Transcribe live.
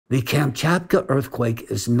The Kamchatka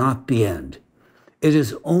earthquake is not the end. It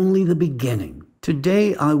is only the beginning.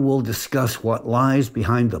 Today I will discuss what lies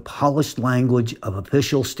behind the polished language of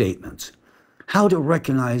official statements, how to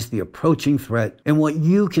recognize the approaching threat, and what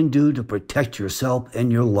you can do to protect yourself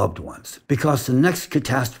and your loved ones, because the next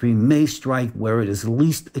catastrophe may strike where it is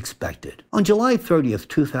least expected. On July 30th,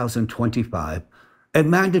 2025, a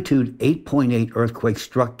magnitude 8.8 earthquake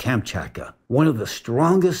struck Kamchatka, one of the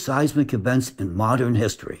strongest seismic events in modern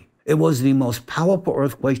history. It was the most powerful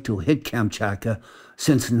earthquake to hit Kamchatka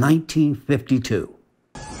since 1952.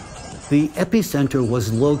 The epicenter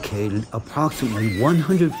was located approximately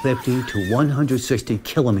 150 to 160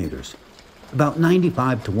 kilometers, about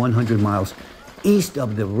 95 to 100 miles east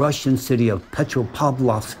of the Russian city of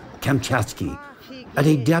Petropavlovsk-Kamchatsky, at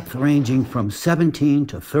a depth ranging from 17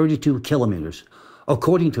 to 32 kilometers,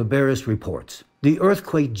 according to various reports. The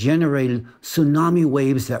earthquake generated tsunami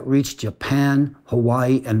waves that reached Japan,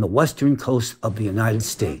 Hawaii, and the western coast of the United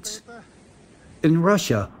States. In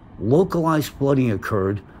Russia, localized flooding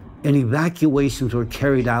occurred, and evacuations were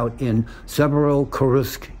carried out in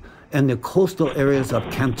Severo-Kurilsk and the coastal areas of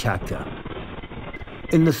Kamchatka.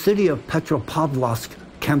 In the city of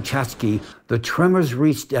Petropavlovsk-Kamchatsky, the tremors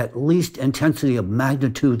reached at least intensity of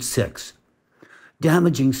magnitude 6,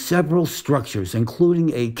 damaging several structures,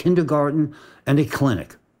 including a kindergarten and a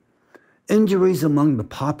clinic. Injuries among the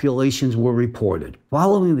populations were reported.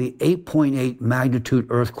 Following the 8.8 magnitude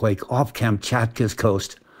earthquake off Kamchatka's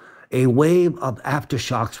coast, a wave of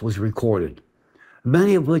aftershocks was recorded,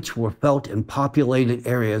 many of which were felt in populated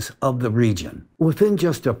areas of the region. Within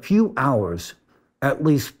just a few hours, at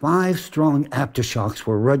least 5 strong aftershocks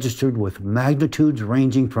were registered with magnitudes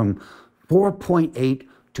ranging from 4.8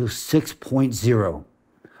 to 6.0.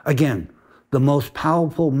 Again, the most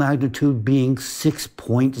powerful magnitude being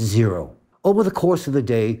 6.0. Over the course of the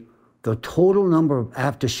day, the total number of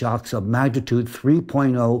aftershocks of magnitude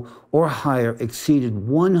 3.0 or higher exceeded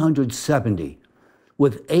 170,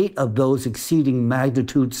 with 8 of those exceeding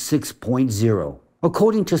magnitude 6.0.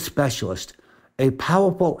 According to specialists, a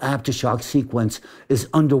powerful aftershock sequence is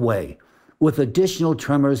underway, with additional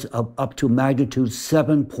tremors of up to magnitude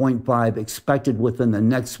 7.5 expected within the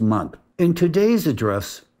next month. In today's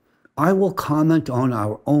address, I will comment on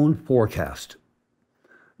our own forecast.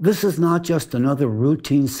 This is not just another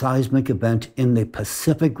routine seismic event in the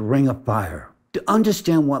Pacific Ring of Fire. To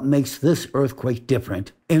understand what makes this earthquake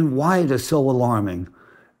different and why it is so alarming,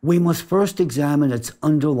 we must first examine its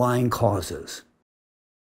underlying causes.